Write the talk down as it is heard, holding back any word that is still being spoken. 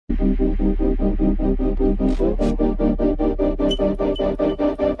Hi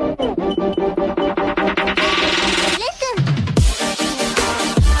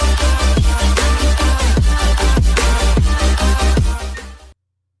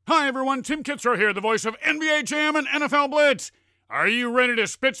everyone, Tim Kitzrow here, the voice of NBA Jam and NFL Blitz. Are you ready to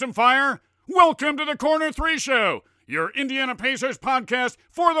spit some fire? Welcome to the Corner 3 Show, your Indiana Pacers podcast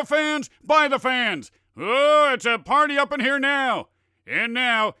for the fans, by the fans. Oh, it's a party up in here now. And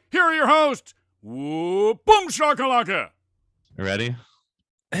now, here are your hosts, Boom Shakalaka. Ready?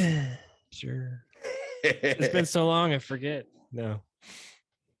 Sure. It's been so long, I forget. No.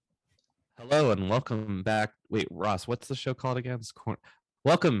 Hello and welcome back. Wait, Ross, what's the show called again?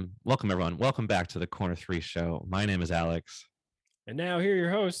 Welcome everyone. Welcome back to the Corner 3 Show. My name is Alex. And now here are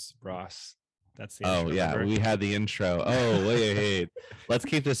your hosts, Ross. That's the intro. Oh, yeah, remember? we had the intro. Oh, wait. Let's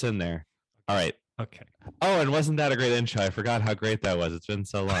keep this in there. All right. Okay. Oh, and wasn't that a great intro? I forgot how great that was. It's been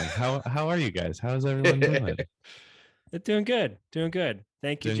so long. How are you guys? How's everyone doing? They're doing good.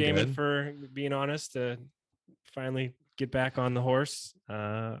 Thank you, Doing Jamin, good? for being honest to finally get back on the horse.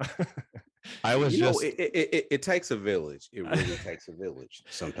 I was it takes a village. It really takes a village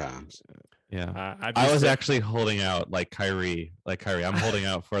sometimes. Yeah. I was actually holding out like Kyrie. I'm holding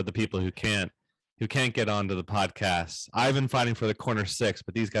out for the people who can't get onto the podcast. I've been fighting for the Corner 6,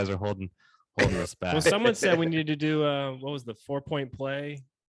 but these guys are holding us back. Well, someone said we needed to do what was the 4-point play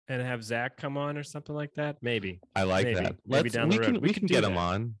and have Zach come on or something like that. Maybe. I like that. Maybe down the road. We can get him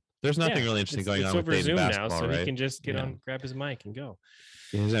on. There's nothing really interesting going on with over Zoom basketball, now, so right? he can just get on, grab his mic, and go.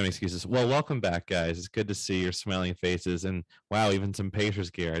 Yeah, there's no excuses. Well, welcome back, guys. It's good to see your smiling faces, and wow, even some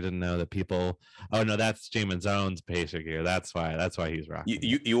Pacers gear. I didn't know that people. Oh no, that's Jamin's own Pacer gear. That's why he's rocking.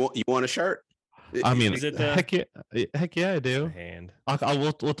 You want a shirt? I mean, Is it the heck yeah, I do. hand?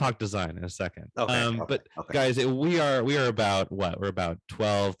 We'll talk design in a second. Okay. But guys, we are about what? We're about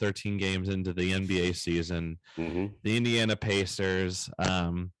 12, 13 games into the NBA season. Mm-hmm. The Indiana Pacers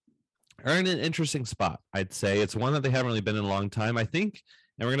are in an interesting spot. I'd say it's one that they haven't really been in a long time, I think.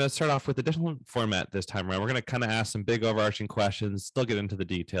 And we're going to start off with a different format this time around. We're going to kind of ask some big overarching questions, still get into the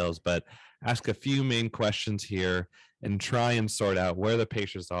details, but ask a few main questions here and try and sort out where the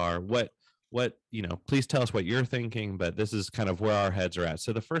Pacers are, what please tell us what you're thinking, but this is kind of where our heads are at.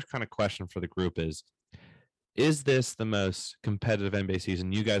 So the first kind of question for the group is this the most competitive NBA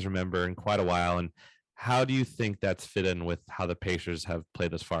season you guys remember in quite a while? And how do you think that's fit in with how the Pacers have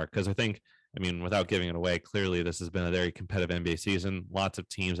played this far? Because without giving it away, clearly this has been a very competitive NBA season. Lots of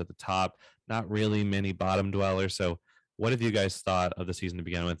teams at the top, not really many bottom dwellers. So what have you guys thought of the season to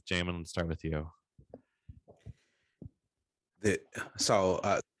begin with? Jamin, let's start with you.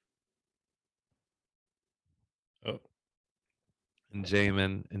 And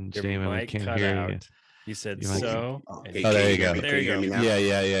Jamin, we can't hear you. You said You might- so. There you go. There you go.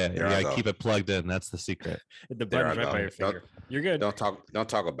 Yeah. Keep it plugged in. That's the secret. The button's right by your finger. You're good. Don't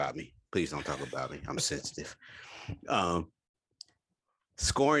talk about me. Please don't talk about me. I'm sensitive.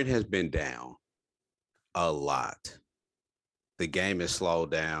 Scoring has been down a lot. The game is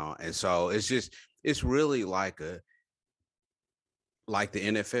slowed down, and so it's really like the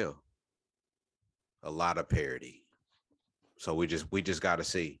NFL. A lot of parity. So we just got to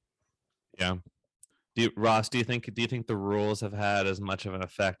see. Yeah. Ross, do you think the rules have had as much of an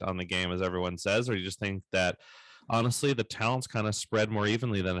effect on the game as everyone says, or do you just think that honestly the talent's kind of spread more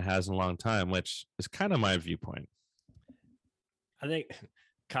evenly than it has in a long time, which is kind of my viewpoint? I think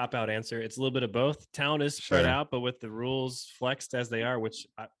cop-out answer. It's a little bit of both. Talent is spread out, but with the rules flexed as they are, which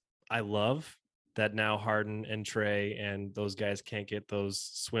I love that now Harden and Trey and those guys can't get those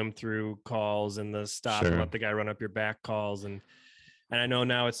swim through calls and the stop and let the guy run up your back calls. And I know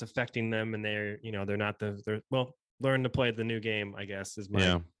now it's affecting them, and they're not learn to play the new game, I guess, is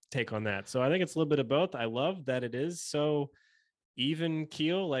my take on that. So I think it's a little bit of both. I love that it is so even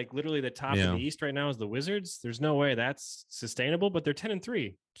keel, like literally the top of the East right now is the Wizards. There's no way that's sustainable, but they're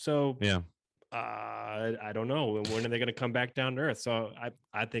 10-3. So I don't know when are they going to come back down to earth. So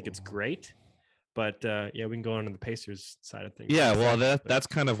I think it's great. But we can go on to the Pacers side of things. Yeah, well, that's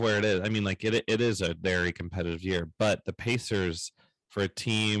kind of where it is. I mean, like it is a very competitive year, but the Pacers, for a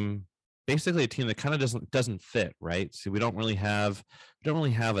team, basically a team that kind of doesn't fit, right? So we don't really have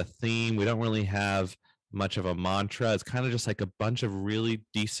a theme. We don't really have much of a mantra. It's kind of just like a bunch of really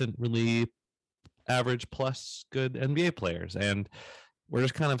decent, really average plus good NBA players, and we're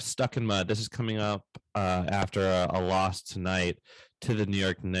just kind of stuck in mud. This is coming up after a loss tonight to the New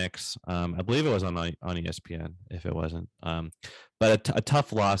York Knicks. I believe it was on ESPN, if it wasn't. But a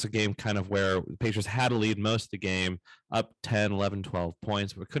tough loss, a game kind of where the Pacers had a lead most of the game, up 10, 11, 12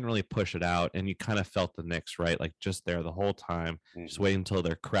 points, but couldn't really push it out. And you kind of felt the Knicks, right? Like just there the whole time, just waiting until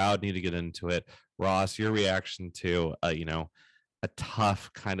their crowd needed to get into it. Ross, your reaction to, a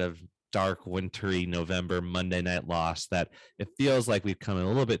tough kind of dark, wintry November Monday night loss that it feels like we've come a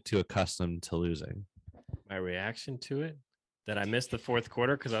little bit too accustomed to losing. My reaction to it, that I missed the fourth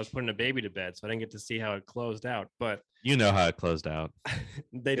quarter because I was putting a baby to bed, so I didn't get to see how it closed out. But you know how it closed out.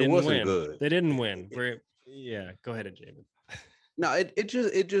 They didn't win. Good. They didn't win. Go ahead, Jamin. No, it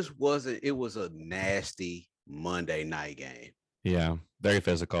just wasn't. It was a nasty Monday night game. Yeah, very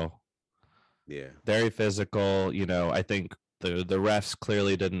physical. Yeah, very physical. I think the refs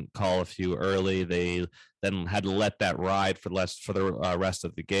clearly didn't call a few early. They then had to let that ride for the rest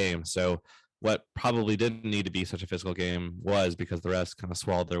of the game. So what probably didn't need to be such a physical game was because the refs kind of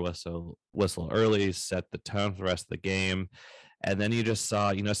swallowed their whistle early, set the tone for the rest of the game. And then you just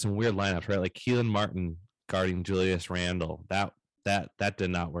saw, some weird lineups, right? Like Keelan Martin guarding Julius Randle. That did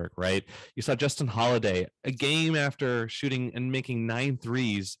not work, right? You saw Justin Holiday, a game after shooting and making 9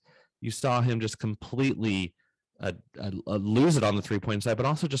 threes, you saw him just completely lose it on the 3-point side, but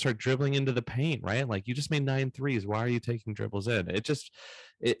also just start dribbling into the paint, right? Like you just made 9 threes. Why are you taking dribbles in?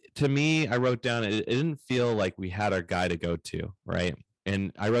 To me, I wrote down, it didn't feel like we had our guy to go to, right?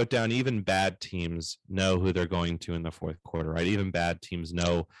 And I wrote down even bad teams know who they're going to in the fourth quarter, right? Even bad teams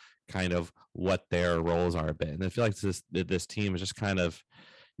know kind of what their roles are a bit. And I feel like this team is just kind of,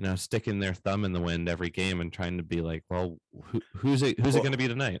 sticking their thumb in the wind every game and trying to be like, well, who's it going to be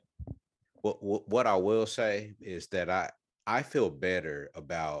tonight? What I will say is that I feel better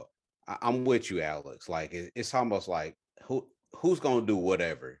about. I'm with you, Alex. Like it's almost like who's going to do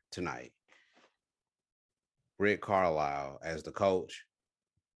whatever tonight. Rick Carlisle as the coach.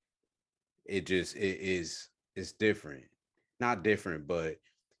 It's different, not different, but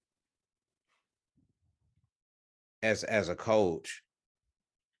as a coach,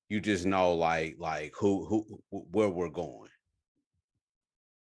 you just know like who where we're going.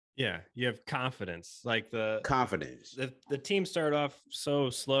 Yeah, you have confidence. Like the team started off so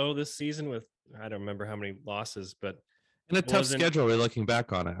slow this season with, I don't remember how many losses, but and a tough schedule. We're looking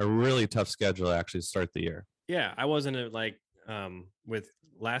back on it, a really tough schedule actually to start the year. Yeah, I wasn't like with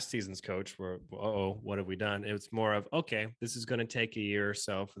last season's coach where, what have we done? It was more of, okay, this is going to take a year or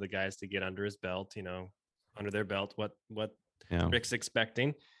so for the guys to get under his belt, under their belt, what Rick's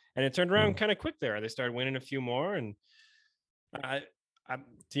expecting. And it turned around kind of quick there. They started winning a few more. And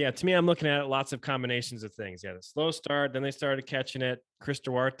to me, I'm looking at lots of combinations of things. Yeah, the slow start, then they started catching it. Chris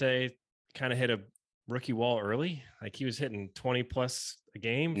Duarte kind of hit a rookie wall early. Like he was hitting 20 plus a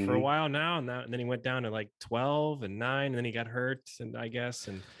game for a while now, and then he went down to like 12 and 9, and then he got hurt, and I guess.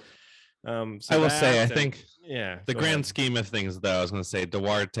 And I will say, I think the grand ahead. scheme of things, though, I was going to say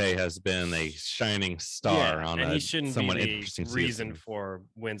Duarte has been a shining star on and he shouldn't be the interesting reason season. for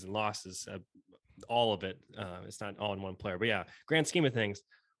wins and losses. All of it. It's not all in one player, but yeah, grand scheme of things.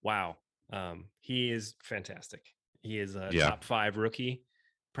 Wow. He is fantastic. He is a top 5 rookie.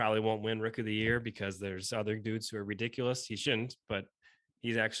 Probably won't win Rookie of the Year because there's other dudes who are ridiculous. He shouldn't, but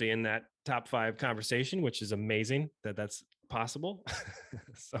he's actually in that top 5 conversation, which is amazing that's possible.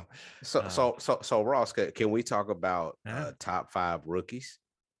 So Ross, can we talk about top 5 rookies?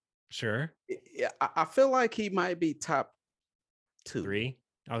 Sure. Yeah, I feel like he might be top 2. 3.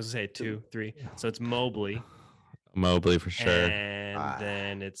 I was gonna say 2, 3. So it's Mobley for sure, and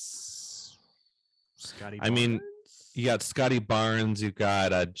then it's Scotty Barnes. I mean, you got Scotty Barnes, you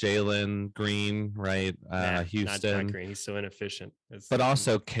got Jalen Green, right? Houston. Not Green. He's so inefficient. But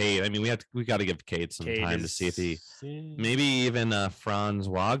also Cade. I mean, we got to give Cade some time to see if he, maybe even Franz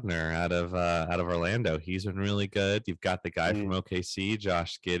Wagner out of Orlando. He's been really good. You've got the guy from OKC,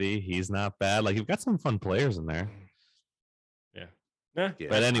 Josh Giddey. He's not bad. Like you've got some fun players in there. Yeah.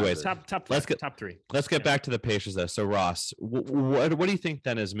 But anyways, top 3. Top 3. Let's get back to the Pacers though. So Ross, what do you think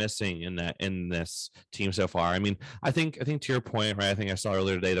then is missing in this team so far? I mean, I think to your point, right? I think I saw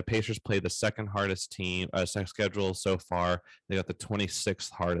earlier today the Pacers played the second hardest schedule so far. They got the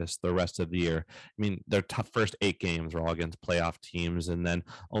 26th hardest the rest of the year. I mean, their first 8 games were all against playoff teams, and then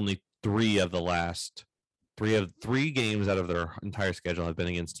only 3 games out of their entire schedule have been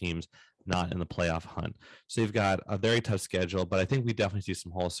against teams not in the playoff hunt. So you've got a very tough schedule, but I think we definitely see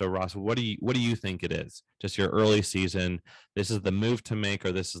some holes. So Ross, what do you think it is? Just your early season. This is the move to make,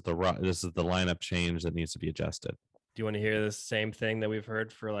 or this is the lineup change that needs to be adjusted. Do you want to hear the same thing that we've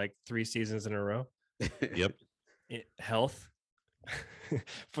heard for like 3 seasons in a row? Yep. Health.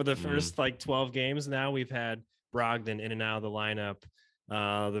 For the first like 12 games now, we've had Brogdon in and out of the lineup.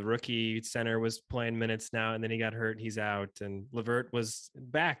 The rookie center was playing minutes now, and then he got hurt. He's out. And LeVert was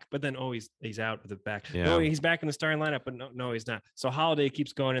back, but then he's out with the back. Yeah. No, he's back in the starting lineup, but no, he's not. So Holiday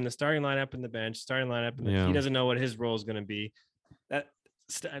keeps going in the starting lineup and the bench, starting lineup, and he doesn't know what his role is going to be. That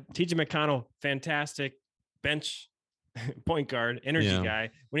TJ McConnell, fantastic bench point guard, energy guy.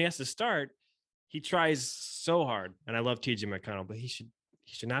 When he has to start, he tries so hard, and I love TJ McConnell, but he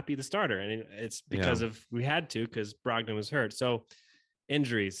should not be the starter, and it's because of we had to because Brogdon was hurt. So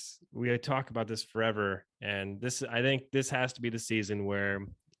injuries, we talk about this forever, and I think this has to be the season where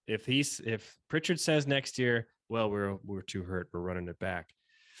if Pritchard says next year, well, we're too hurt, we're running it back,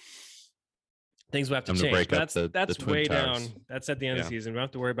 things will have to change. But that's way down. That's at the end of the season. We don't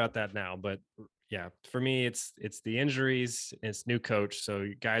have to worry about that now. But yeah, for me, it's the injuries, it's new coach, so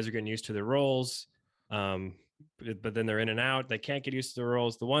guys are getting used to their roles. But then they're in and out. They can't get used to the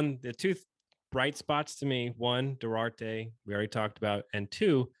roles. The two bright spots to me: one, Duarte, we already talked about, and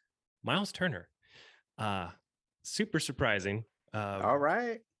two, Miles Turner. Super surprising. All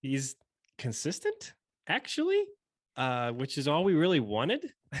right, he's consistent, actually, which is all we really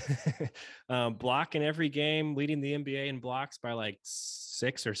wanted. Blocking every game, leading the NBA in blocks by like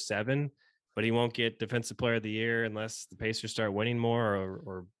 6 or 7, but he won't get Defensive Player of the Year unless the Pacers start winning more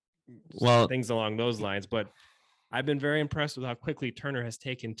or things along those lines. But I've been very impressed with how quickly Turner has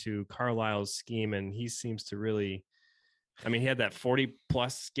taken to Carlisle's scheme, and he seems to really, I mean, he had that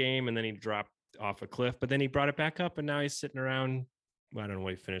 40-plus game, and then he dropped off a cliff, but then he brought it back up, and now he's sitting around. Well, I don't know what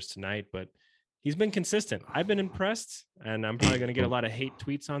he finished tonight, but he's been consistent. I've been impressed, and I'm probably going to get a lot of hate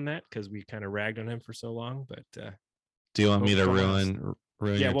tweets on that because we kind of ragged on him for so long. But do you want me to ruin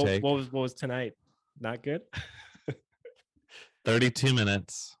your take? What was tonight? Not good. 32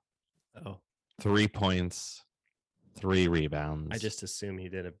 minutes. 3 points, 3 rebounds. I just assume he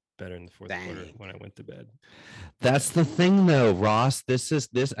did it better in the fourth quarter when I went to bed. That's the thing, though, Ross.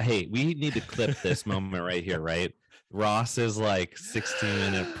 Hey, we need to clip this moment right here, right? Ross is like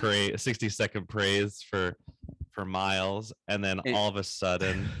 60-second praise for Miles, and then all of a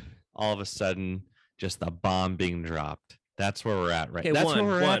sudden, just the bomb being dropped. That's where we're at, right? Okay, that's where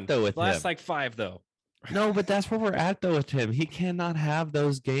we're at, though. With last him. like 5, though. No, but that's where we're at, though, with him. He cannot have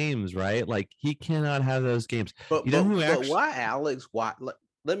those games, right? Like, he cannot have those games. But why, Alex? Why?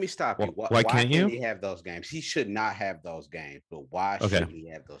 Let me stop you. Why can't he have those games? He should not have those games. But why should he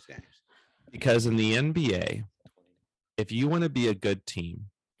have those games? Because in the NBA, if you want to be a good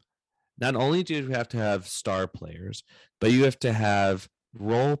team, not only do you have to have star players, but you have to have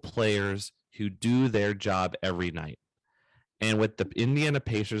role players who do their job every night. And with the Indiana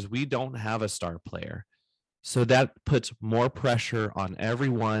Pacers, we don't have a star player. So that puts more pressure on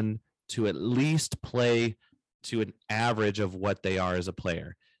everyone to at least play to an average of what they are as a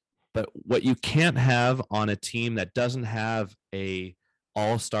player. But what you can't have on a team that doesn't have a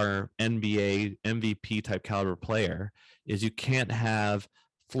all-star NBA MVP type caliber player is you can't have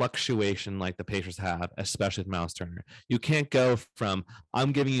fluctuation like the Pacers have, especially with Miles Turner. You can't go from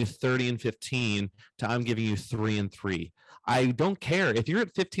I'm giving you 30 and 15 to I'm giving you 3 and 3. I don't care if you're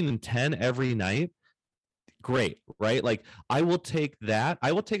at 15 and 10 every night. Great, right? Like I will take that.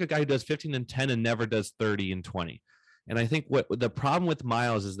 I will take a guy who does 15 and 10 and never does 30 and 20. And I think what the problem with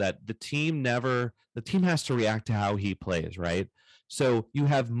Miles is that the team has to react to how he plays, right? So you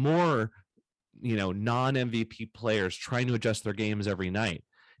have more, non-MVP players trying to adjust their games every night.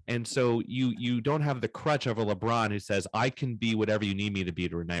 And so you don't have the crutch of a LeBron who says, I can be whatever you need me to be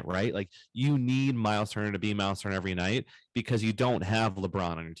tonight, right? Like you need Miles Turner to be Miles Turner every night because you don't have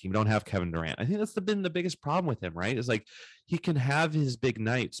LeBron on your team. You don't have Kevin Durant. I think that's been the biggest problem with him, right? It's like he can have his big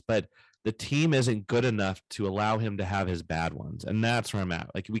nights, but the team isn't good enough to allow him to have his bad ones. And that's where I'm at.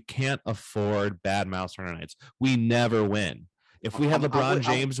 Like we can't afford bad Miles Turner nights. We never win. If we had LeBron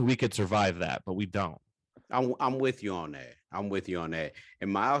James, we could survive that, but we don't. I'm with you on that.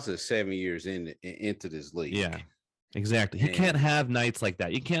 And Miles is 7 years into this league. Yeah, exactly. He can't have nights like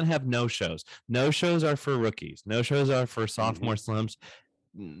that. You can't have no-shows. No-shows are for rookies. No-shows are for sophomore slumps.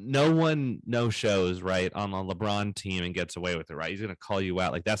 No one no-shows, right, on a LeBron team and gets away with it, right? He's going to call you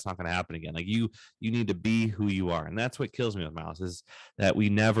out. Like, that's not going to happen again. Like, you need to be who you are. And that's what kills me with Miles is that we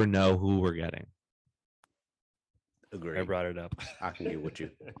never know who we're getting. Agree. I brought it up. I can get with you.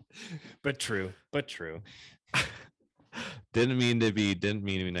 But true. Didn't mean to be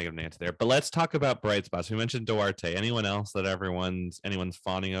negative Nancy there. But let's talk about bright spots. We mentioned Duarte. Anyone else that anyone's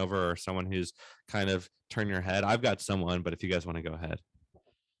fawning over, or someone who's kind of turned your head? I've got someone, but if you guys want to go ahead.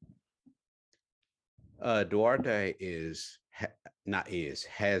 Duarte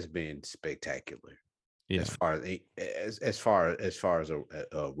has been spectacular. Yeah. As far as a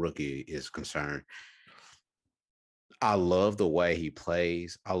rookie is concerned. I love the way he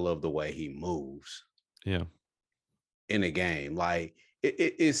plays. I love the way he moves Yeah. in a game. Like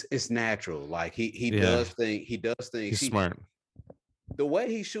it's natural. Like he Yeah. does things. He does things. He's smart. The way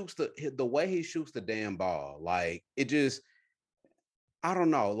he shoots the damn ball. Like it just, I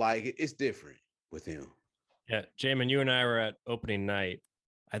don't know. Like it's different with him. Yeah, Jamin, you and I were at opening night.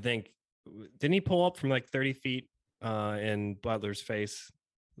 I think didn't he pull up from like 30 feet in Butler's face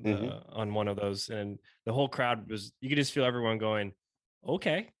on one of those, and the whole crowd was, you could just feel everyone going,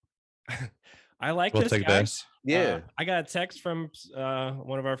 okay. I like We'll this take guy. this. Yeah. I got a text from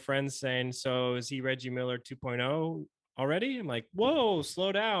one of our friends saying, so is he Reggie Miller 2.0 already? I'm like, whoa,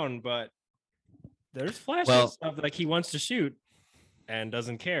 slow down. But there's flashes of like he wants to shoot and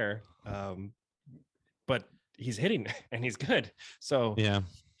doesn't care. But he's hitting and he's good. So yeah,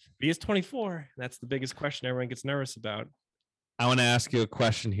 he is 24. That's the biggest question everyone gets nervous about. I want to ask you a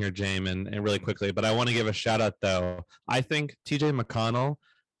question here, Jamin, and really quickly, but I want to give a shout out though. I think TJ McConnell,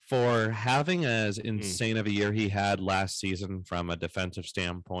 for having as insane of a year he had last season from a defensive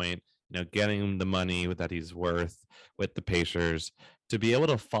standpoint, getting the money that he's worth with the Pacers, to be able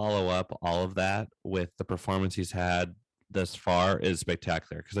to follow up all of that with the performance he's had thus far is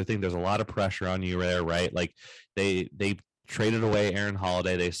spectacular. Because I think there's a lot of pressure on you there, right? Like they traded away Aaron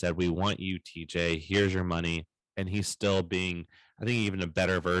Holiday. They said, we want you, TJ, here's your money. And he's still being, I think, even a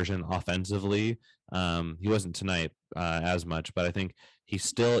better version offensively. He wasn't tonight as much, but I think he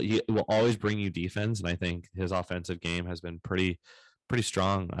will always bring you defense. And I think his offensive game has been pretty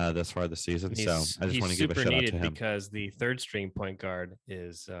strong thus far this season. So I just want to give a shout out to him. Because the third string point guard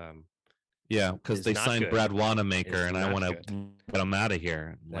is yeah, because they signed Brad Wanamaker, and I want to get him out of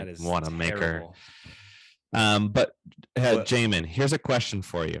here. That is Wanamaker. But Jamin, here's a question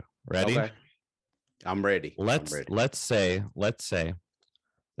for you. Ready? Okay. I'm ready. Let's say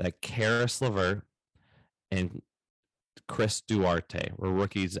that Karis LeVert and Chris Duarte were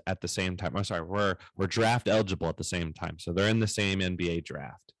rookies at the same time. I'm sorry, we're draft eligible at the same time, so they're in the same NBA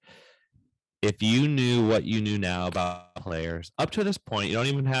draft. If you knew what you knew now about players up to this point, you don't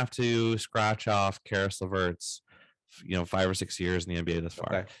even have to scratch off Karis LeVert's 5 or 6 years in the NBA thus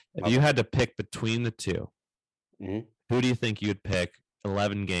far. If you had to pick between the two, who do you think you'd pick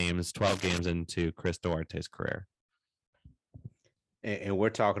 11 games, 12 games into Chris Duarte's career? And we're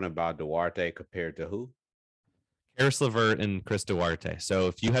talking about Duarte compared to who? Karis LeVert and Chris Duarte. So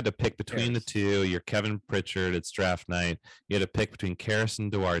if you had to pick between the two, you're Kevin Pritchard, it's draft night. You had to pick between Karis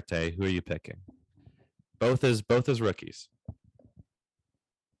and Duarte. Who are you picking? Both as rookies.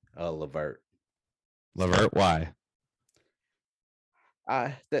 LeVert. LeVert, why?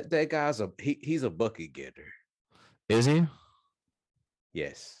 That guy's he's a bucket getter. Is he?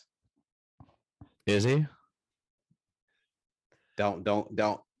 Yes. Is he? Don't double.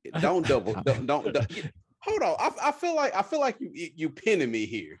 Don't. Hold on. I feel like you pinning me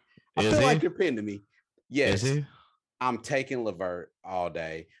here. I feel like you're pinning me. Yes. Is he? I'm taking LeVert all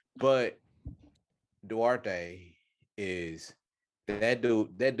day, but Duarte is that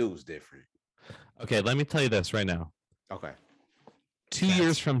dude. That dude's different. Okay, let me tell you this right now. Okay. 2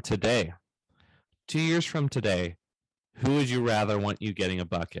 years from today, who would you rather want you getting a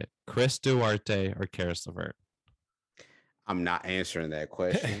bucket? Chris Duarte or Karis LeVert? I'm not answering that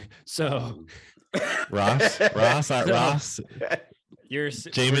question. So Ross.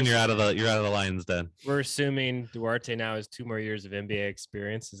 Jamin, you're out of the Lions den. We're assuming Duarte now has 2 more years of NBA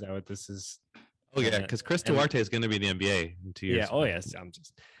experience. Is that what this is? Oh yeah, because Chris Duarte is going to be in the NBA in 2 years. Yeah. Oh yes.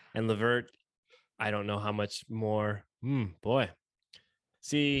 And LeVert, I don't know how much more. Boy.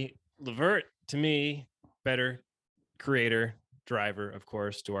 See, LeVert to me, better creator, driver, of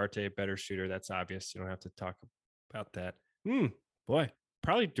course. Duarte, better shooter. That's obvious. You don't have to talk about that. Boy,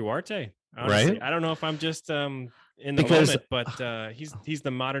 probably Duarte. Honestly. Right? I don't know if I'm just in the moment, but he's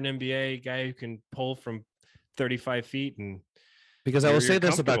the modern NBA guy who can pull from 35 feet. And because I will say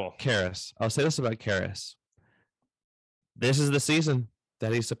this about Karis. This is the season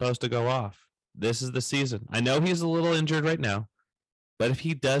that he's supposed to go off. This is the season. I know he's a little injured right now, but if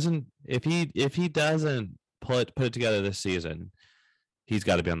he doesn't put it together this season, he's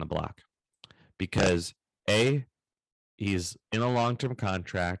got to be on the block, because he's in a long-term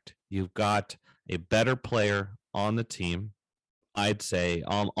contract. You've got a better player on the team, I'd say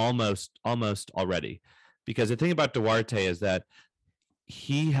almost already, because the thing about Duarte is that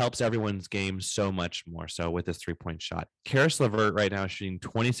he helps everyone's game so much more so with his 3-point shot. Karis LeVert right now is shooting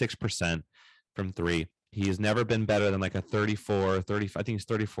 26% from 3. He has never been better than like a 35. I think he's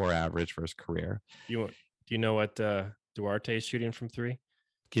 34 average for his career. Do you know what Duarte is shooting from 3?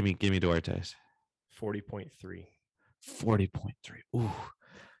 Give me Duarte's. 40.3. 40.3. Ooh.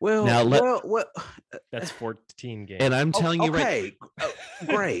 Well, Now, That's 14 games. and I'm telling you okay.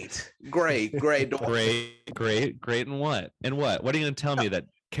 Great. great, and what? What are you going to tell me that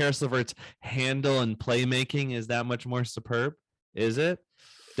Karis LeVert's handle and playmaking is that much more superb? Is it?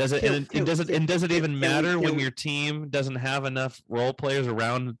 Does it? Does it even matter when your team doesn't have enough role players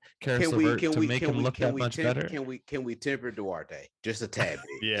around Karis LeVert to make him look that much better? Can we temper Duarte just a tad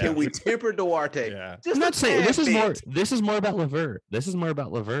bit? Yeah. Can we temper Duarte? Yeah. I'm not saying this is more about LeVert. This is more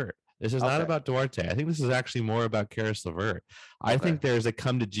about LeVert. This is not about Duarte. I think this is actually more about Karis LeVert. I think there's a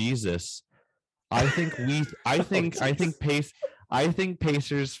come to Jesus. I think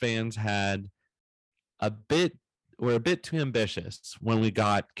Pacers fans were a bit too ambitious when we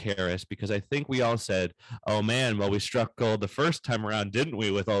got Karis, because I think we all said, oh man, well, we struck gold the first time around, didn't we,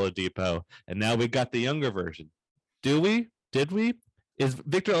 with Oladipo? And now we got the younger version. Do we? Did we? Is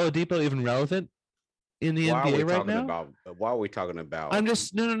Victor Oladipo even relevant in the NBA right now? Why are we talking about? I'm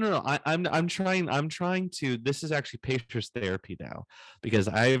just no. I'm trying to. This is actually Pacers therapy now, because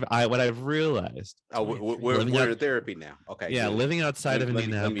what I've realized. Oh, we're in therapy now. Okay. Yeah, good. Living outside of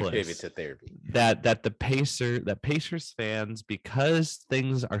Indianapolis. Let me pivot to therapy. That Pacers fans, because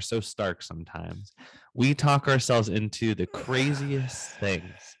things are so stark sometimes, we talk ourselves into the craziest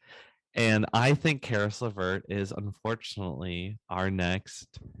things. And I think Karis LeVert is unfortunately our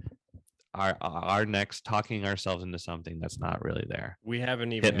next talking ourselves into something that's not really there. We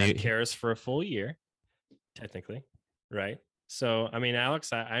haven't even had Karis for a full year, technically, right? So, I mean,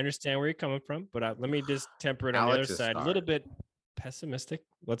 Alex, I understand where you're coming from, but let me just temper it on the other side. A little bit pessimistic.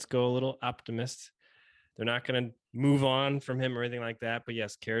 Let's go a little optimist. They're not going to move on from him or anything like that. But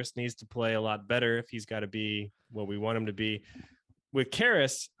yes, Karis needs to play a lot better if he's got to be what we want him to be. With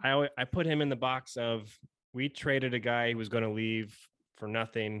Karis, I put him in the box of, we traded a guy who was going to leave for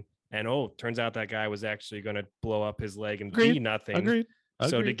nothing. And turns out that guy was actually going to blow up his leg and be nothing. Agreed.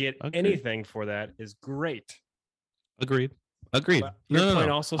 So to get anything for that is great. Agreed.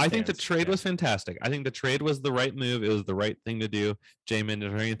 No. I think the trade was fantastic. I think the trade was the right move. It was the right thing to do. Jamin,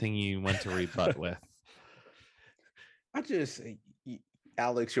 is there anything you want to rebut with?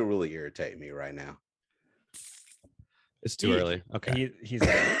 Alex, you'll really irritate me right now. It's too early. Okay. He's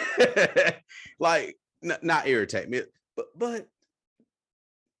like, not irritate me, but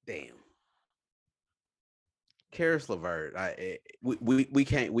damn. Karis LeVert, we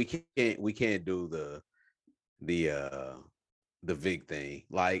can't do the Vic thing.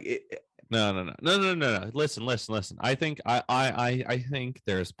 Like it. No. Listen. I think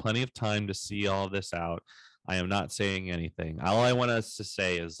there's plenty of time to see all this out. I am not saying anything. All I want us to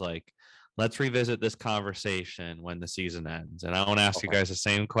say is, like, let's revisit this conversation when the season ends. And I want to ask you guys the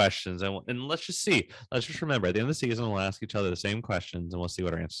same questions. And let's just see. Let's just remember, at the end of the season, we'll ask each other the same questions and we'll see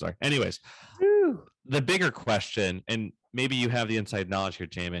what our answers are. Anyways, the bigger question, and maybe you have the inside knowledge here,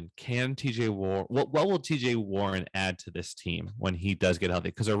 Jamin, can TJ Warren, what will TJ Warren add to this team when he does get healthy?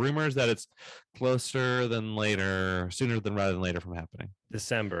 Because there are rumors that it's sooner than later from happening.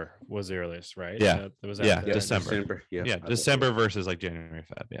 December was the earliest, right? Yeah. December. Yeah. December versus like January,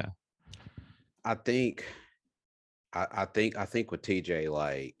 Feb. Yeah. I think with TJ,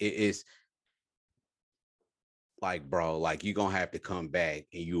 like, it is like, bro, like, you're gonna have to come back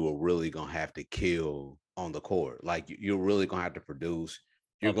and you are really gonna have to kill on the court. Like, you're really gonna have to produce.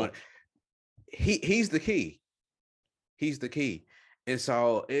 He's the key. And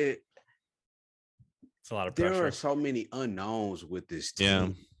so it's a lot of pressure. There are so many unknowns with this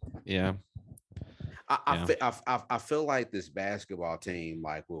team. Yeah. I feel like this basketball team,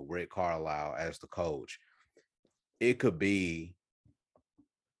 like with Rick Carlisle as the coach, it could be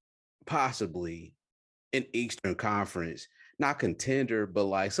possibly an Eastern Conference, not contender, but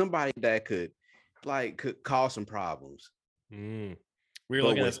like somebody that could cause some problems. We were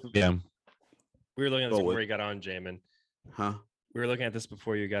looking at this. Yeah. We were looking at this before you got on, Jamin. Huh? We were looking at this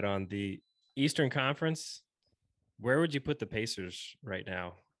before you got on. The Eastern Conference, where would you put the Pacers right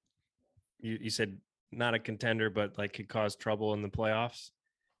now? You said not a contender, but like could cause trouble in the playoffs,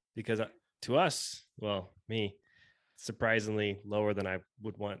 because to us, well, me, surprisingly lower than I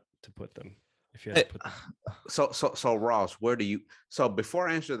would want to put them. If you had to put them. So Ross, before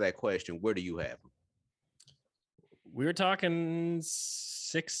I answer that question, where do you have them? We were talking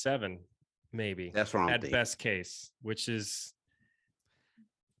 6, 7, maybe. That's what I'm at thinking. Best case, which is.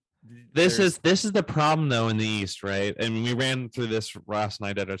 This is the problem though in the East, right? And we ran through this last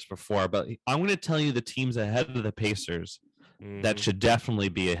night at us before, but I'm going to tell you the teams ahead of the Pacers that should definitely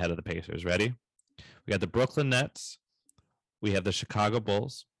be ahead of the Pacers. Ready? We got the Brooklyn Nets, we have the Chicago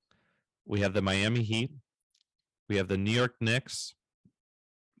Bulls, we have the Miami Heat, we have the New York Knicks.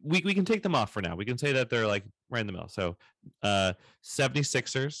 We can take them off for now. We can say that they're like right in the middle. So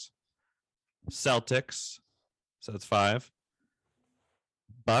 76ers, Celtics, so that's 5,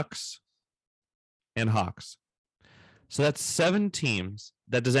 Bucks, and Hawks. So that's 7 teams.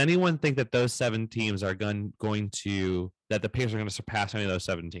 Does anyone think that those 7 teams are going to that the Pacers are going to surpass any of those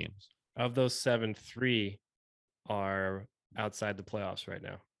 7 teams? Of those 7, 3 are outside the playoffs right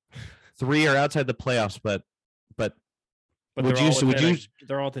now. 3 are outside the playoffs, but they're all within 2 games.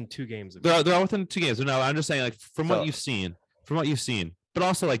 They're all within 2 games. No, I'm just saying, like, from what you've seen, but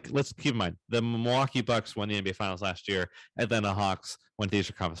also, like, let's keep in mind the Milwaukee Bucks won the NBA Finals last year, and then the Hawks won the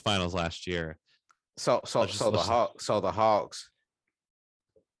Eastern Conference Finals last year. So the Hawks.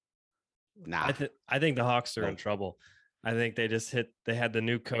 Nah, I think the Hawks are in trouble. I think they had the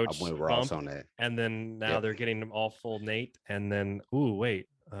new coach I went Ross on that, and then now they're getting them all full Nate, and then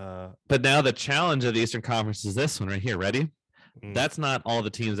but now the challenge of the Eastern Conference is this one right here. Ready? That's not all the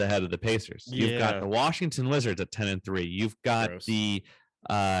teams ahead of the Pacers. You've got the Washington Wizards at 10-3. You've got the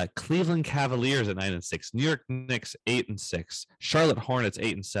Cleveland Cavaliers at 9-6, New York Knicks 8-6, Charlotte Hornets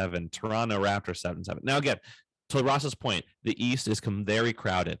 8-7, Toronto Raptors 7-7. Now again, to Ross's point, the East is very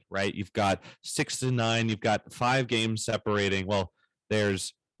crowded, right? You've got 6-9. You've got 5 games separating. Well,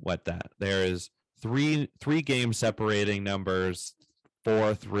 there's there is three games separating numbers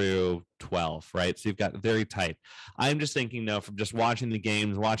 4 through 12, right? So you've got very tight. I'm just thinking, though, from just watching the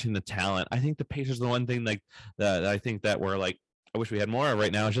games, watching the talent, I think the Pacers are the one thing like that I think that we're like, I wish we had more of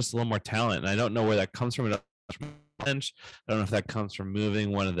right now. It's just a little more talent, and I don't know where that comes from. Bench. I don't know if that comes from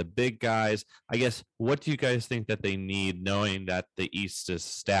moving one of the big guys. I guess, what do you guys think that they need, knowing that the East is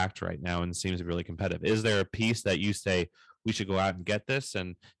stacked right now and seems to be really competitive? Is there a piece that you say we should go out and get this,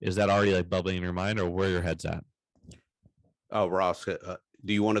 and is that already like bubbling in your mind, or where your head's at? Oh, Ross,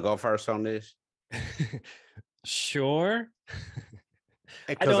 do you want to go first on this? Sure.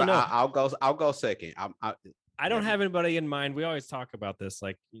 I don't know. I'll go second. I don't have anybody in mind. We always talk about this,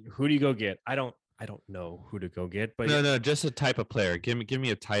 like, who do you go get? I don't know who to go get, but no, just a type of player. Give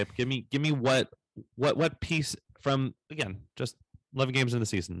me a type. Give me what piece from, again, just 11 games in the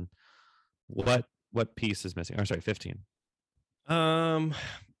season. What piece is missing? 15.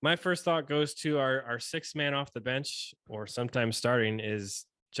 My first thought goes to our 6th man off the bench, or sometimes starting, is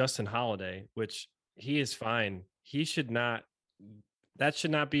Justin Holiday, which he is fine. That should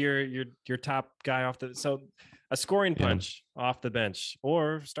not be your top guy off the. So a scoring punch off the bench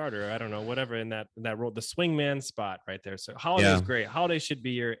or starter, I don't know, whatever in that role, the swingman spot right there. So Holiday's great. Holiday should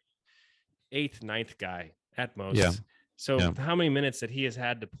be your 8th, 9th guy at most. Yeah. So how many minutes that he has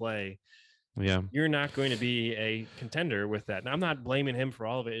had to play? Yeah, you're not going to be a contender with that. Now, I'm not blaming him for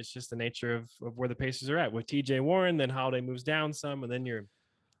all of it. It's just the nature of where the Pacers are at with TJ Warren. Then Holiday moves down some, and then you're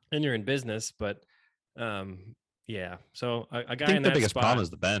in business. But yeah. So a guy. I think the biggest problem is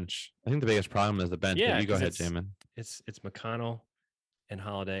the bench. Yeah, you go ahead, Jamin. It's McConnell and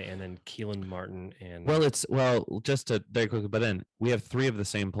Holiday, and then Keelan Martin and. Just to very quickly, but then we have 3 of the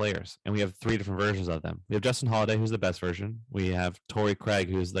same players, and we have 3 different versions of them. We have Justin Holiday, who's the best version. We have Torrey Craig,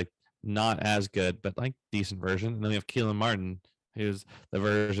 who's like not as good, but like decent version, and then we have Keelan Martin, who's the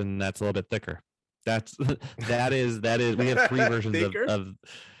version that's a little bit thicker. That is. We have 3 versions of.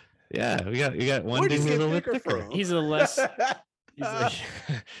 Yeah, you got one dude who's a little bit thicker. He's a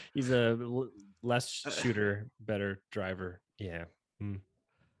less shooter, better driver. Yeah.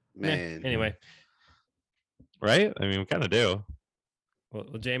 Man. Anyway. Right? I mean, we kind of do. Well,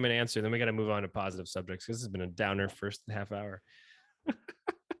 Jamin answer, then we got to move on to positive subjects. This has been a downer first half hour.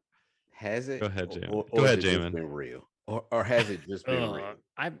 Has it? Go ahead, Jamin. Go ahead, Jamin. Been real, or has it just been real?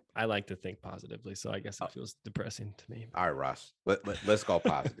 I like to think positively, so I guess it feels depressing to me. All right, Ross. Let's go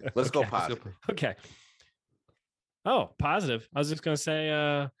positive. Let's go positive. Okay. Oh, positive. I was just gonna say.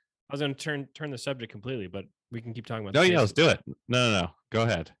 I was gonna turn the subject completely, but we can keep talking about. No, yeah, let's do it. No. Go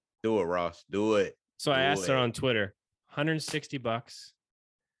ahead. Do it, Ross. Do it. So I asked her on Twitter, $160,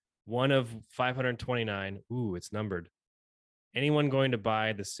 one of 529. Ooh, it's numbered. Anyone going to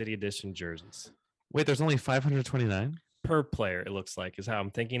buy the City Edition jerseys? Wait, there's only 529 per player. It looks like is how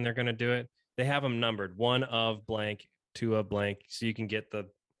I'm thinking they're going to do it. They have them numbered, 1 of blank, 2 of blank, so you can get the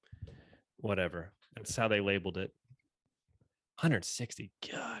whatever. That's how they labeled it. 160.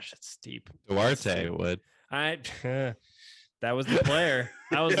 Gosh, that's steep. Duarte would. That was the player.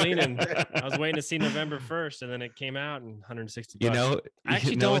 I was waiting to see November 1st, and then it came out and $160. I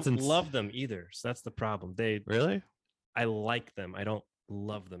actually don't love them either. So that's the problem. Really? I like them. I don't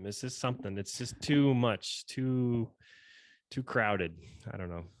love them. It's just something. It's just too much, too crowded. I don't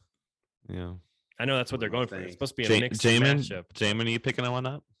know. Yeah. I know that's what they're going for. It's supposed to be a mixed matchup. Jamin, are you picking one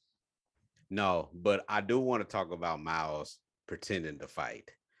up? No, but I do want to talk about Miles pretending to fight.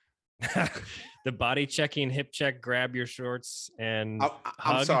 The body checking, hip check, grab your shorts, and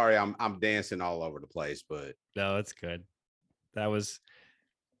I'm sorry, I'm dancing all over the place, but no, it's good. That was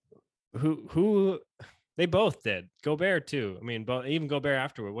who they both did. Gobert too. I mean, even Gobert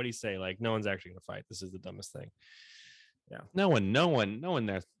afterward. What do you say? Like, no one's actually gonna fight. This is the dumbest thing. Yeah. No one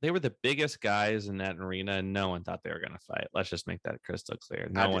there. They were the biggest guys in that arena, and no one thought they were gonna fight. Let's just make that crystal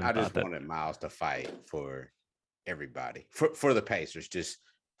clear. I just wanted Miles to fight for everybody, for the Pacers. Just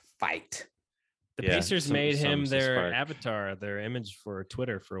fight. The Pacers made him their avatar, their image for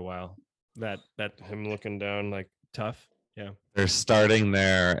Twitter for a while. That him looking down like tough. Yeah. They're starting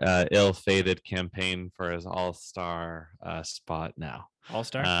their ill-fated campaign for his all-star spot now.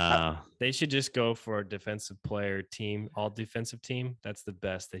 All-star? They should just go for a defensive player team, all defensive team. That's the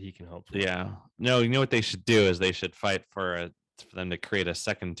best that he can hope for. Yeah. No, you know what they should do is they should fight for them to create a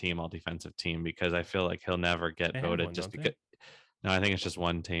second team, all defensive team, because I feel like he'll never get voted just because. No, I think it's just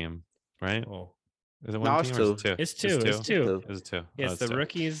one team, right? Oh. Is it one team or is it two? It's two. It's two. Is it two? Yeah, it's the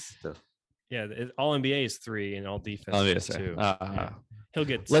rookies. Yeah, all NBA is 3 and all defense is 2. He'll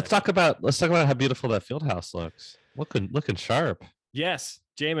get. Let's talk about how beautiful that field house looks. Looking sharp. Yes,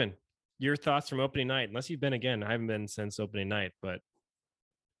 Jamin, your thoughts from opening night? Unless you've been again, I haven't been since opening night, but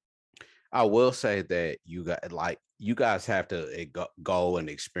I will say that you guys have to go and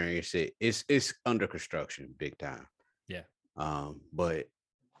experience it. It's under construction, big time. Yeah. But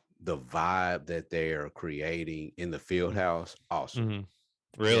the vibe that they are creating in the field house, awesome. Mm-hmm.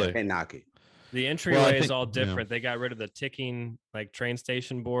 Really, can't knock it. The entryway is all different. They got rid of the ticking like train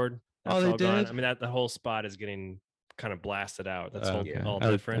station board. That's they did. Gone. I mean, the whole spot is getting kind of blasted out. That's all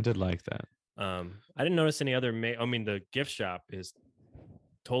different. I did like that. I didn't notice any other. I mean, the gift shop is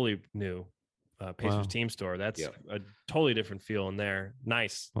totally new. Pacers team store. That's a totally different feel in there.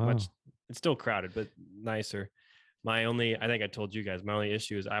 Nice. Wow. It's still crowded, but nicer. I think I told you guys, my only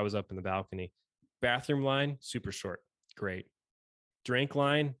issue is I was up in the balcony. Bathroom line, super short. Great. Drink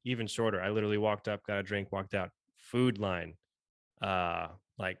line, even shorter. I literally walked up, got a drink, walked out. Food line,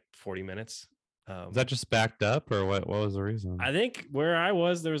 like 40 minutes. Is that just backed up or what was the reason? I think where I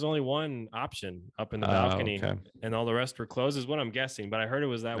was, there was only one option up in the balcony and all the rest were closed is what I'm guessing. But I heard it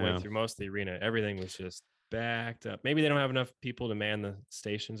was that way through most of the arena. Everything was just backed up. Maybe they don't have enough people to man the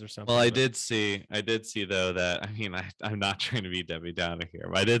stations or something. Well, I did see though that, I mean, I'm not trying to be Debbie Downer here,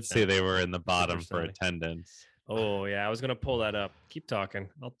 but I did see they were in the bottom for attendance. Oh yeah, I was gonna pull that up. Keep talking.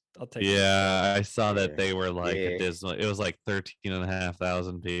 I'll take. Yeah, I saw that they were like a dismal. It was like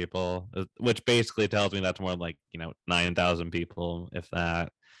 13,500 people, which basically tells me that's more like 9,000 people, if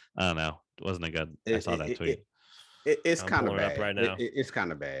that. I don't know. It wasn't a good. I saw that tweet. It's kind of bad right now. It's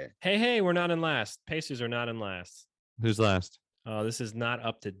kind of bad. Hey, we're not in last. Pacers are not in last. Who's last? Oh, this is not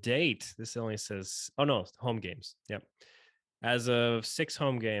up to date. This only says. Oh no, home games. Yep. As of 6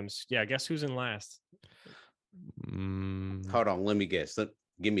 home games. Yeah, guess who's in last? Hold on, let me guess.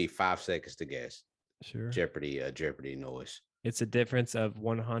 Give me 5 seconds to guess. Sure. Jeopardy noise. It's a difference of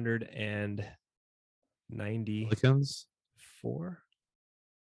 194.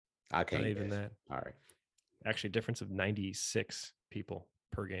 I can't Not even guess. that. All right. Actually, difference of 96 people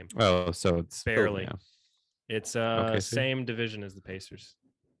per game. Oh, so it's barely. It's same division as the Pacers.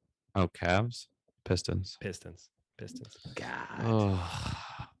 Oh, Cavs, Pistons. God. Oh.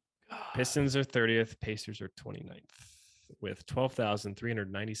 Pistons are 30th. Pacers are 29th with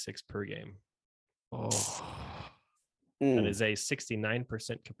 12,396 per game. Oh, that is a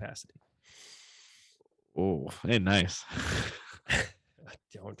 69% capacity. Oh, hey, nice.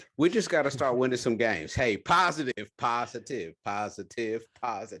 Don't. We just got to start winning some games. Hey, positive.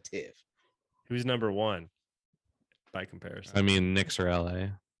 Who's number 1 by comparison? I mean, Knicks or LA?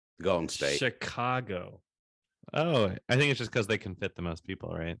 Golden State. Chicago. Oh, I think it's just because they can fit the most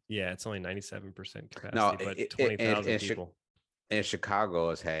people, right? Yeah, it's only 97% capacity, no, but 20,000 people. And Chicago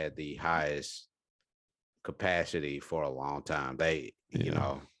has had the highest capacity for a long time. They, they. Just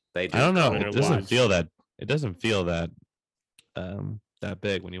I don't know. It doesn't feel that. It doesn't feel that. That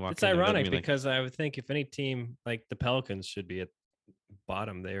big when you walk. It's ironic because I would think if any team like the Pelicans should be at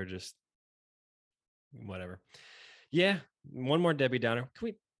bottom, they are just whatever. Yeah, one more Debbie Downer. Can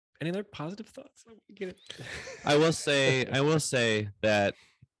we? Any other positive thoughts? Get it. I will say that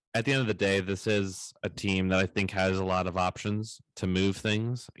at the end of the day, this is a team that I think has a lot of options to move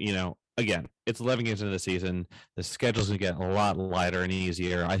things. Again, it's 11 games into the season. The schedule's going to get a lot lighter and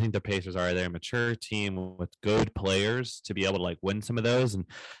easier. I think the Pacers are a mature team with good players to be able to win some of those. And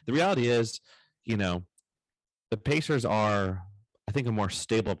the reality is, the Pacers are, I think, a more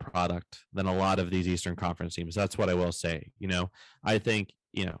stable product than a lot of these Eastern Conference teams. That's what I will say. I think,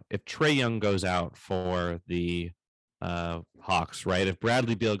 if Trae Young goes out for the Hawks, right? If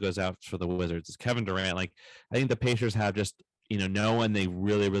Bradley Beal goes out for the Wizards, it's Kevin Durant. Like, I think the Pacers have just, no one they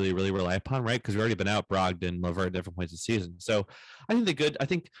really, really, really rely upon, right? Because we've already been out Brogdon, LeVert at different points of the season. So I think I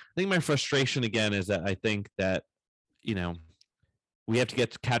think my frustration again is that I think that, we have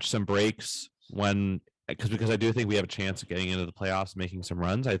to catch some breaks because I do think we have a chance of getting into the playoffs, making some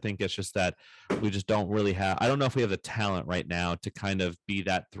runs. I think it's just that we just don't really have. I don't know if we have the talent right now to kind of be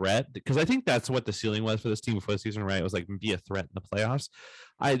that threat, because I think that's what the ceiling was for this team before the season, right? It was like be a threat in the playoffs.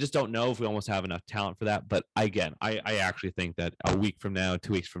 I just don't know if we almost have enough talent for that. But again, I actually think that a week from now,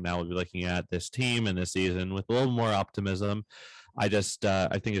 2 weeks from now, we'll be looking at this team and this season with a little more optimism. I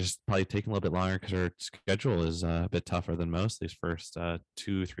think it's just probably taking a little bit longer because our schedule is a bit tougher than most these first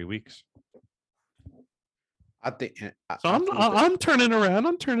 2-3 weeks. I think so. I'm turning around.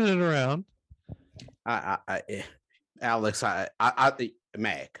 I'm turning it around. Alex, I think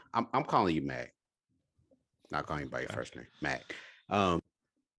Mac. I'm calling you Mac. Not calling you by your first name, Mac.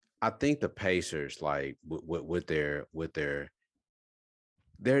 I think the Pacers, like with their,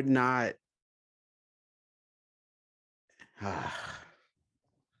 they're not.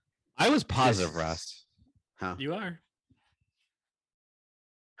 I was positive, Russ. Huh? You are.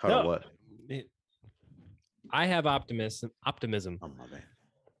 Hold on, what? I have optimism. Oh my bad.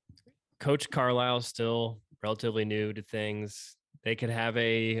 Coach Carlisle's still relatively new to things. They could have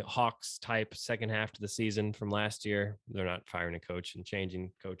a Hawks type second half to the season from last year. They're not firing a coach and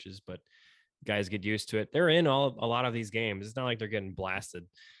changing coaches, but guys get used to it. They're in a lot of these games. It's not like they're getting blasted.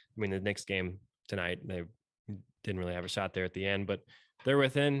 I mean, the next game tonight, they didn't really have a shot there at the end, but they're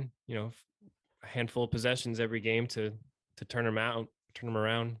within, a handful of possessions every game to turn them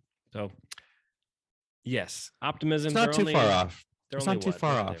around. So yes, optimism. It's not too far off. It's not too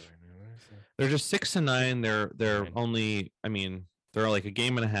far off. They're just 6-9. They're only, they're like a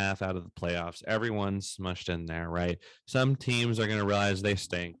game and a half out of the playoffs. Everyone's smushed in there, right? Some teams are going to realize they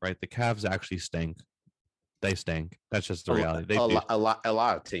stink, right? The Cavs actually stink. They stink. That's just the reality. A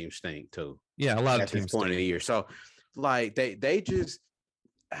lot of teams stink too. Yeah, a lot at of teams this point stink. of the year. So, like they just,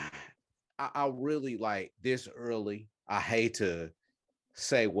 I really like this early. I hate to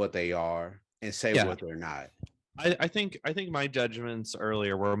say what they are and say what they're not. I think my judgments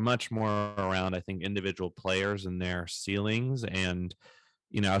earlier were much more around, I think, individual players and their ceilings. And,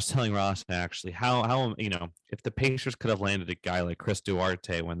 I was telling Ross actually how if the Pacers could have landed a guy like Chris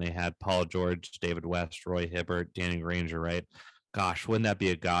Duarte when they had Paul George, David West, Roy Hibbert, Danny Granger, right? Gosh, wouldn't that be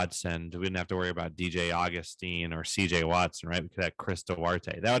a godsend? We wouldn't have to worry about DJ Augustine or CJ Watson, right? We could have Chris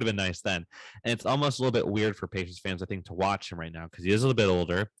Duarte. That would have been nice then. And it's almost a little bit weird for Pacers fans, I think, to watch him right now because he is a little bit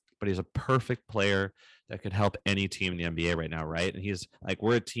older, but he's a perfect player that could help any team in the NBA right now, right? And he's like,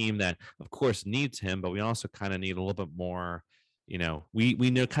 we're a team that, of course, needs him, but we also kind of need a little bit more. We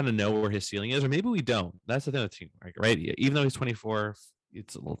kind of know where his ceiling is, or maybe we don't. That's the thing with the team, right? Even though he's 24,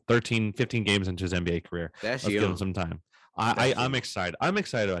 it's 13, 15 games into his NBA career. Let's give him some time. I'm excited. I'm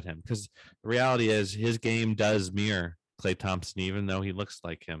excited about him because the reality is his game does mirror Klay Thompson, even though he looks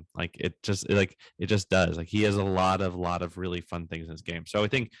like him. Like it just does. Like he has a lot of really fun things in his game. So I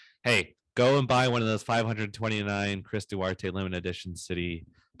think, hey, go and buy one of those 529 Chris Duarte limited edition City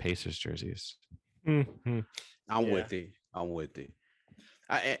Pacers jerseys. Mm-hmm. I'm with you. And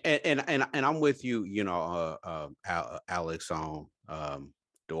I'm with you. Alex on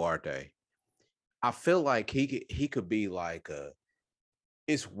Duarte. I feel like he could be like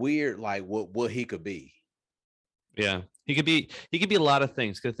it's weird, like what he could be. Yeah, he could be a lot of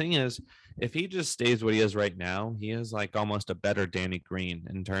things. The thing is, if he just stays what he is right now, he is like almost a better Danny Green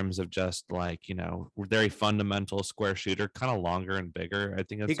in terms of just like, very fundamental square shooter, kind of longer and bigger. I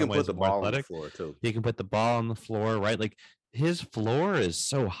think he can put the ball on the floor too. He can put the ball on the floor, right? Like his floor is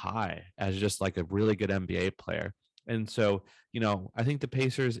so high as just like a really good NBA player. And so, I think the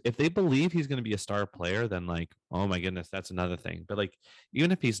Pacers, if they believe he's going to be a star player, then like, oh my goodness, that's another thing. But like,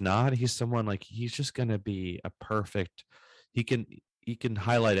 even if he's not, he's someone like he's just going to be a perfect. He can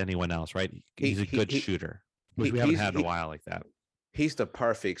highlight anyone else, right? He's a good shooter, which we haven't had in a while like that. He's the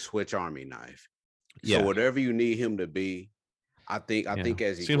perfect switch army knife. So Yeah. whatever you need him to be, I think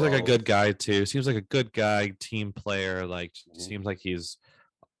as he seems grows, like a good guy too. Seems like a good guy, team player. Like seems like he's,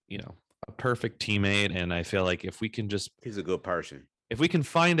 a perfect teammate. And I feel like if we can he's a good person. If we can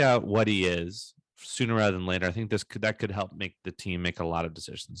find out what he is sooner rather than later, I think that could help make the team make a lot of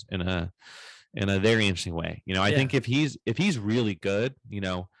decisions in a very interesting way. I think if he's really good,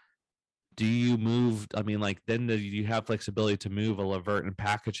 do you move? I mean, like then you have flexibility to move a LeVert and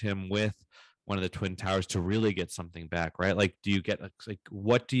package him with one of the Twin Towers to really get something back, right? Like, do you get like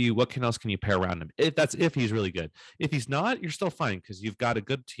what else can you pair around him? If he's really good. If he's not, you're still fine because you've got a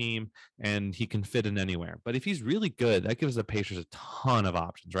good team and he can fit in anywhere. But if he's really good, that gives the Pacers a ton of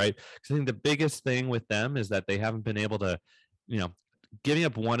options, right? Because I think the biggest thing with them is that they haven't been able to, giving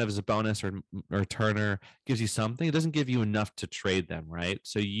up one of his bonus or Turner gives you something. It doesn't give you enough to trade them, right?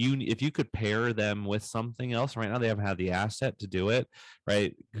 So if you could pair them with something else, right now they haven't had the asset to do it,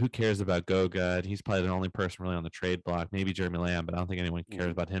 right? Who cares about Goga? He's probably the only person really on the trade block. Maybe Jeremy Lamb, but I don't think anyone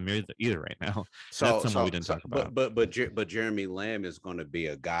cares about him either right now. That's someone we didn't talk about. But Jeremy Lamb is going to be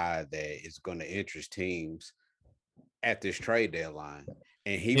a guy that is going to interest teams at this trade deadline.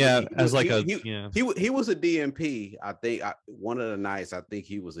 And he was a DMP. I think one of the nights. I think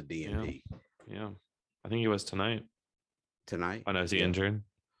he was a DMP. Yeah. I think he was tonight. Tonight? Oh no, is he injured?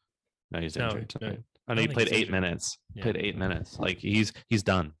 No, he's injured tonight. I know he played 8 minutes. Yeah. Played 8 minutes. Like he's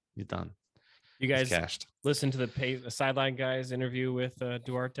done. He's done. You guys listen to the sideline guys interview with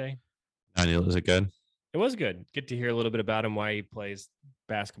Duarte? Was it good? It was good. Get to hear a little bit about him, why he plays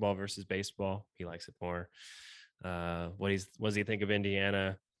basketball versus baseball. He likes it more. What does he think of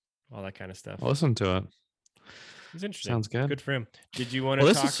Indiana, all that kind of stuff. I'll listen to it. It's interesting. Sounds good. Good for him. Did you want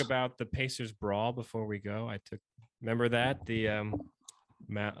to talk about the Pacers brawl before we go? Remember that the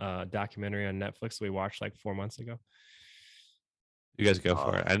documentary on Netflix we watched like 4 months ago. You guys go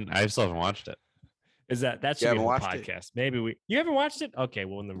for it. I still haven't watched it. Is that should be a podcast? Maybe you haven't watched it? Okay,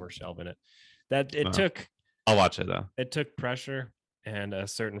 well then we're shelving it. I'll watch it though. It took pressure and a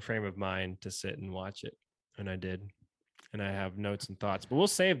certain frame of mind to sit and watch it. And I did. And I have notes and thoughts, but we'll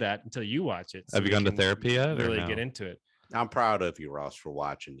save that until you watch it. So have you gone to therapy yet? Really get into it. I'm proud of you, Ross, for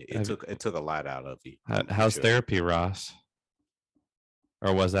watching it. It took a lot out of you. How's therapy, Ross?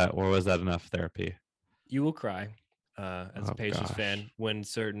 Or was that enough therapy? You will cry as a Pacers fan when a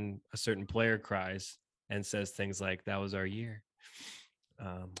certain player cries and says things like, "That was our year."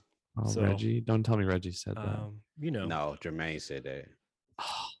 Reggie, don't tell me Reggie said that. No, Jermaine said that.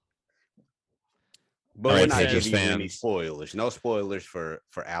 But we're not giving you any spoilers. No spoilers for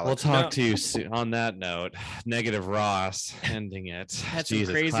Alex. We'll talk to you soon. On that note, negative Ross ending it. That's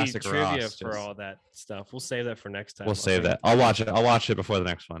crazy trivia for all that stuff. We'll save that for next time. We'll save that. I'll watch it. I'll watch it before the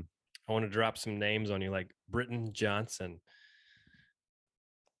next one. I want to drop some names on you, like Britton Johnson.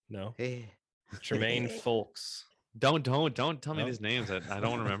 No. Tremaine Folks. Don't tell me these names. I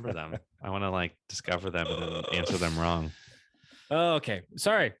don't want to remember them. I want to discover them and then answer them wrong. Oh, okay.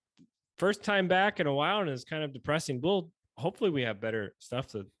 Sorry. First time back in a while, and it's kind of depressing. Hopefully we have better stuff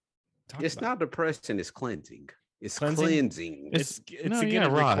to talk about. It's not depressing. It's cleansing. It's cleansing. It's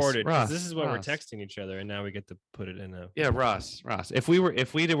getting recorded. Ross, this is what we're texting each other, and now we get to put it in a. Yeah, Ross. If we were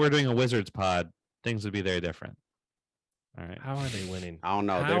doing a Wizards pod, things would be very different. All right. How are they winning? I don't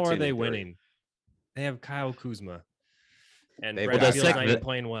know. How are they winning? They have Kyle Kuzma, and Brett Beal's not even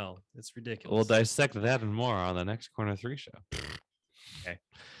playing well. It's ridiculous. We'll dissect that and more on the next Corner 3 show. Okay.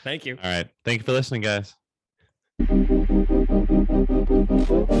 Thank you. All right. Thank you for listening, guys.